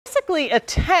basically a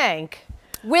tank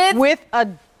with a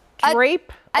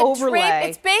drape overlay.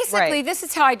 It's basically, this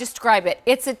is how I describe it.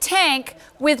 It's a tank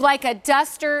with like a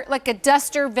duster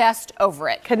vest over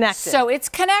it. Connected. So it's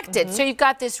connected. So you've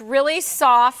got this really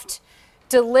soft,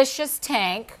 delicious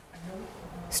tank,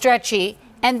 stretchy.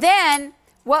 And then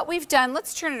what we've done,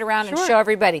 let's turn it around and show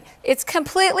everybody. It's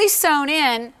completely sewn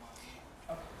in,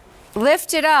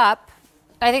 lift it up.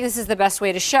 I think this is the best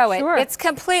way to show it. It's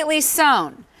completely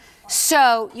sewn.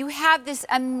 So you have this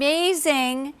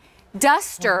amazing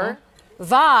duster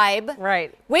vibe.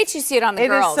 Right. Wait till you see it on the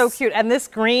girls. It is so cute. And this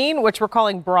green, which we're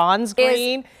calling bronze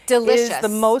green, delicious. is the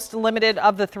most limited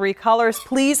of the 3 colors.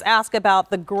 Please ask about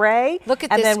the gray. Look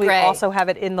at and this then gray. we also have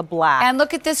it in the black. And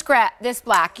look at this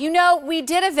black. You know, we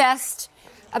did a vest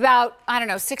about,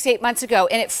 6-8 months ago,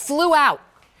 and it flew out.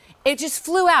 It just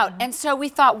flew out. And so we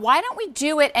thought, why don't we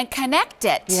do it and connect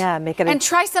it? Yeah, make it and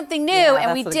try something new.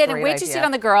 And we did. And wait till you see it on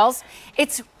the girls.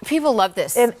 People love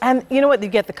this. And you know what? You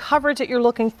get the coverage that you're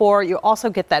looking for. You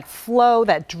also get that flow,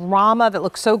 that drama that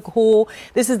looks so cool.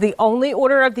 This is the only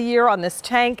order of the year on this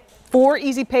tank. 4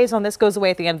 easy pays on this goes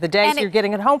away at the end of the day. And so you're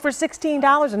getting it home for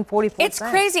 $16.44. It's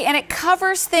crazy. And it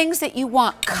covers things that you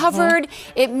want covered.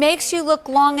 It makes you look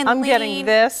long and lean. I'm getting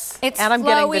this. It's and I'm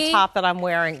flowy. getting the top that I'm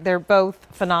wearing. They're both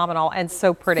phenomenal and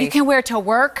so pretty. You can wear it to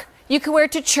work. You can wear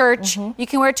it to church. You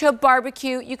can wear it to a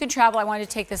barbecue. You can travel. I wanted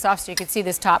to take this off so you could see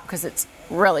this top because it's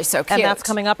really so cute. And that's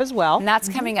coming up as well. And that's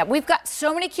coming up. We've got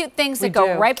so many cute things that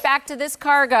go right back to this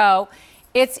cargo.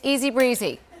 It's easy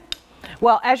breezy.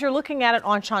 Well, as you're looking at it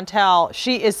on Chantel,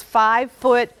 she is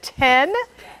 5'10"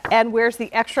 and wears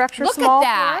the extra small. Look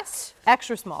at that.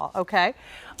 Extra small, okay.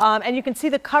 And you can see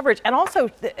the coverage. And also,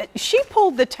 she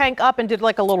pulled the tank up and did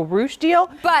like a little ruche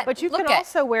deal. But you can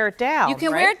also wear it down. You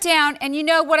can wear it down. And you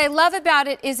know what I love about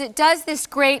it is it does this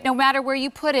great, no matter where you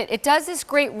put it, it does this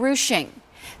great ruching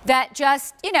that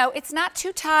just, it's not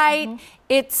too tight.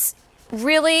 It's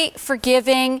really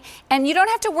forgiving. And you don't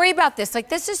have to worry about this. Like,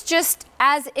 this is just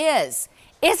as is.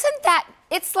 Isn't that,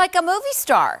 it's like a movie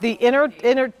star. The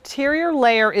interior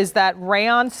layer is that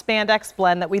rayon spandex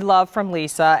blend that we love from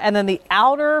Lisa. And then the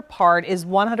outer part is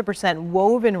 100%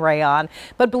 woven rayon.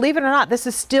 But believe it or not, this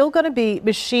is still going to be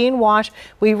machine wash.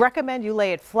 We recommend you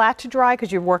lay it flat to dry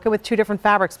because you're working with 2 different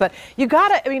fabrics. But you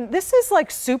got to, this is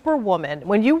like Superwoman.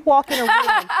 When you walk in a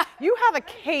room, you have a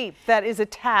cape that is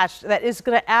attached that is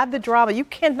going to add the drama. You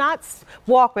cannot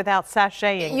walk without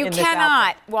sashaying. You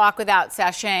cannot walk without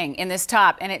sashaying in this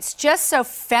top. And it's just so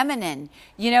feminine,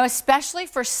 especially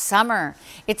for summer.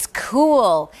 It's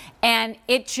cool and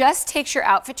it just takes your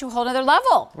outfit to a whole nother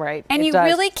level. Right. And you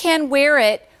really can wear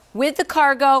it with the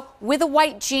cargo, with a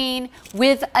white jean,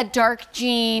 with a dark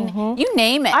jean, you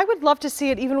name it. I would love to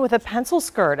see it even with a pencil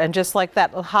skirt and just like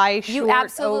that high short You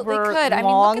absolutely over could.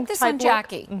 Look at this on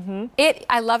Jackie.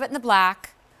 I love it in the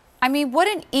black. What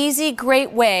an easy,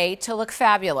 great way to look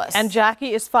fabulous. And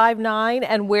Jackie is 5'9"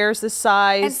 and wears the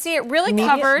size. And see, it really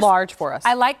medium, covers large for us.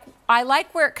 I like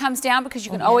where it comes down because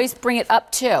you can always bring it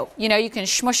up too. You can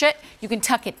smush it, you can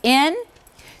tuck it in.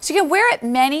 So you can wear it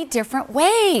many different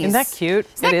ways. Isn't that cute?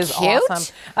 It is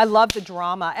awesome. I love the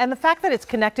drama. And the fact that it's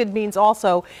connected means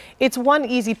also it's one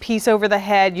easy piece over the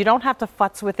head. You don't have to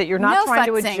futz with it. You're not trying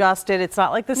to adjust it. It's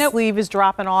not like the sleeve is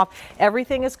dropping off.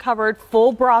 Everything is covered.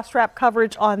 Full bra strap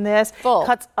coverage on this. Full.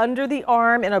 Cuts under the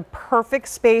arm in a perfect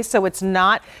space so it's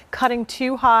not cutting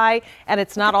too high and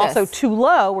it's not also too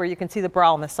low where you can see the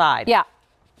bra on the side. Yeah.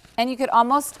 And you could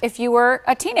almost, if you were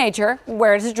a teenager,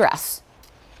 wear it as a dress.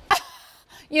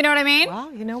 You know what I mean?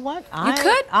 Well, you know what? You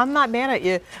could. I'm not mad at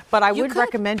you, but I would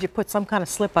recommend you put some kind of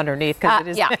slip underneath because it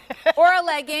is. Yeah. Or a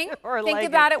legging. Think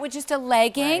about it with just a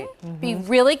legging. Right. Be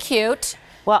really cute.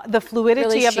 Well, the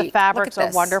fluidity of the fabrics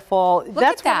are wonderful.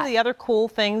 That's one of the other cool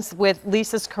things with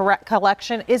Lisa's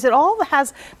collection is it all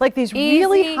has like these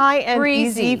really high-end,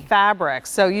 easy fabrics.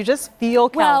 So you just feel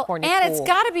California cool. And it's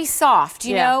got to be soft,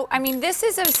 you know? This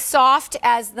is as soft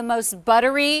as the most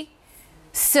buttery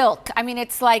silk.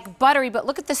 It's like buttery, but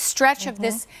look at the stretch of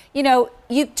this. You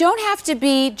don't have to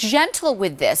be gentle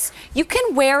with this. You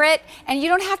can wear it and you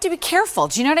don't have to be careful.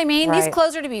 Do you know what I mean? Right. These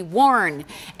clothes are to be worn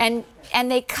and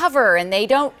they cover and they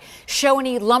don't show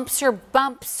any lumps or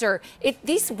bumps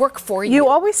these work for you. You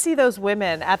always see those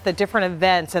women at the different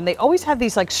events and they always have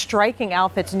these like striking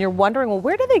outfits and you're wondering, well,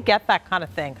 where do they get that kind of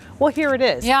thing? Well, here it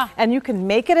is. Yeah. And you can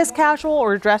make it as casual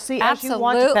or dressy as you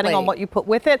want depending on what you put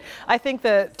with it. I think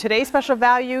the today's special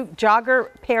value jogger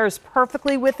pairs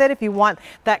perfectly with it if you want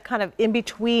that kind of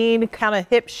in-between kind of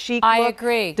hip chic look. I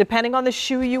agree. Depending on the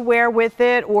shoe you wear with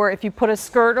it or if you put a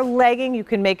skirt or legging, you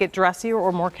can make it dressier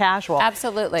or more casual.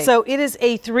 Absolutely. So it is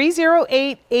a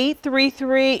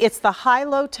 308-833. It's the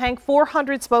high-low tank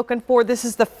 400 spoken for. This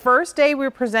is the first day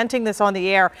we're presenting this on the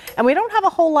air, and we don't have a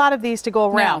whole lot of these to go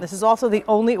around. No. This is also the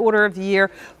only order of the year.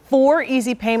 4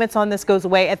 easy payments on this goes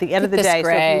away at the end of the day.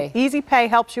 Gray. So if Easy Pay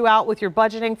helps you out with your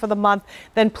budgeting for the month,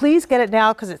 then please get it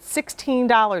now because it's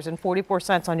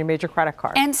 $16.44 on your major credit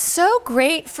card. And so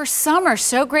great for summer,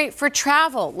 so great for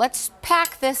travel. Let's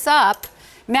pack this up.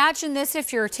 Imagine this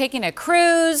if you're taking a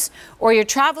cruise or you're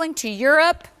traveling to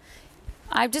Europe.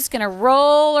 I'm just going to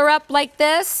roll her up like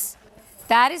this.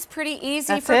 That is pretty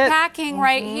easy for packing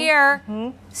right here.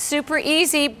 Super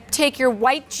easy. Take your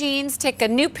white jeans, take a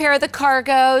new pair of the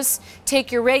cargos,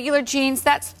 take your regular jeans.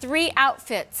 That's 3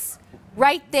 outfits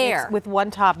right there. With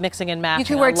one top, mixing and matching. You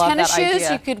could wear I love tennis that shoes,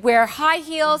 idea. you could wear high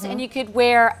heels, and you could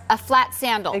wear a flat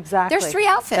sandal. Exactly. There's 3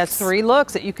 outfits. That's 3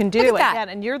 looks that you can do. Look at that. Again,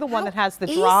 and you're the one that has the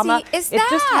easy drama. is It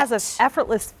just has that? an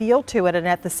effortless feel to it, and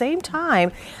at the same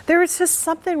time, there is just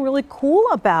something really cool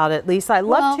about it, Lisa. I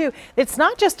love to. It's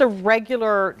not just a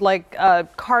regular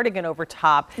cardigan over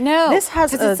top. No, this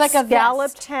has it's like a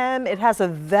scalloped vest. hem. It has a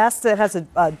vest that has a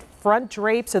front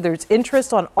drape, so there's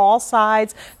interest on all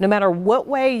sides, no matter what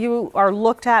way you are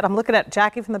looked at. I'm looking at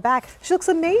Jackie from the back. She looks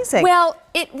amazing. Well,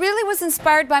 it really was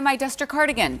inspired by my duster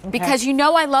cardigan because you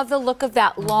know I love the look of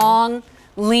that long,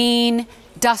 lean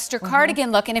duster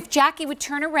cardigan look. And if Jackie would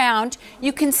turn around,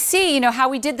 you can see, how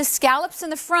we did the scallops in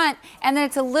the front and then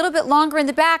it's a little bit longer in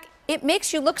the back. It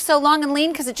makes you look so long and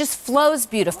lean because it just flows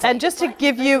beautifully. And just to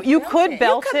give you, you could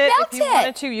belt it if you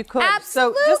wanted to. You could.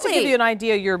 Absolutely. So just to give you an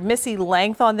idea, your Missy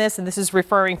length on this, and this is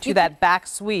referring to that back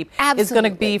sweep, is going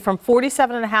to be from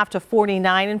 47.5 to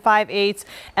 49 5/8,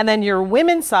 and then your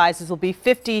women's sizes will be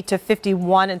 50 to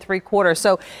 51 3/4.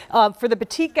 So for the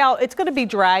petite gal, it's going to be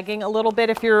dragging a little bit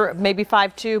if you're maybe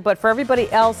 5'2", but for everybody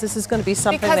else, this is going to be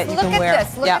something that you can wear. Look at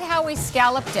this. Look at how we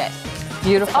scalloped it.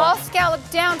 Beautiful. It's all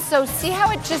scalloped down, so see how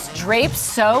it just drapes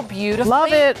so beautifully?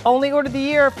 Love it. Only order of the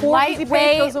year. 4 easy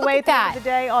pays goes away at the end of the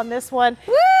day on this one.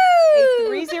 Woo!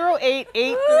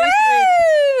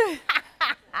 308-833.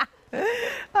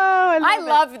 Oh, I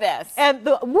love this. And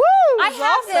the woo I is have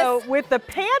also this. with the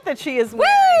pant that she is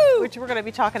wearing, which we're going to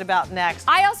be talking about next.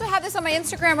 I also have this on my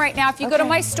Instagram right now. If you go to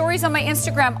my stories on my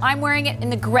Instagram, I'm wearing it in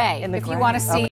the gray. If you want to see.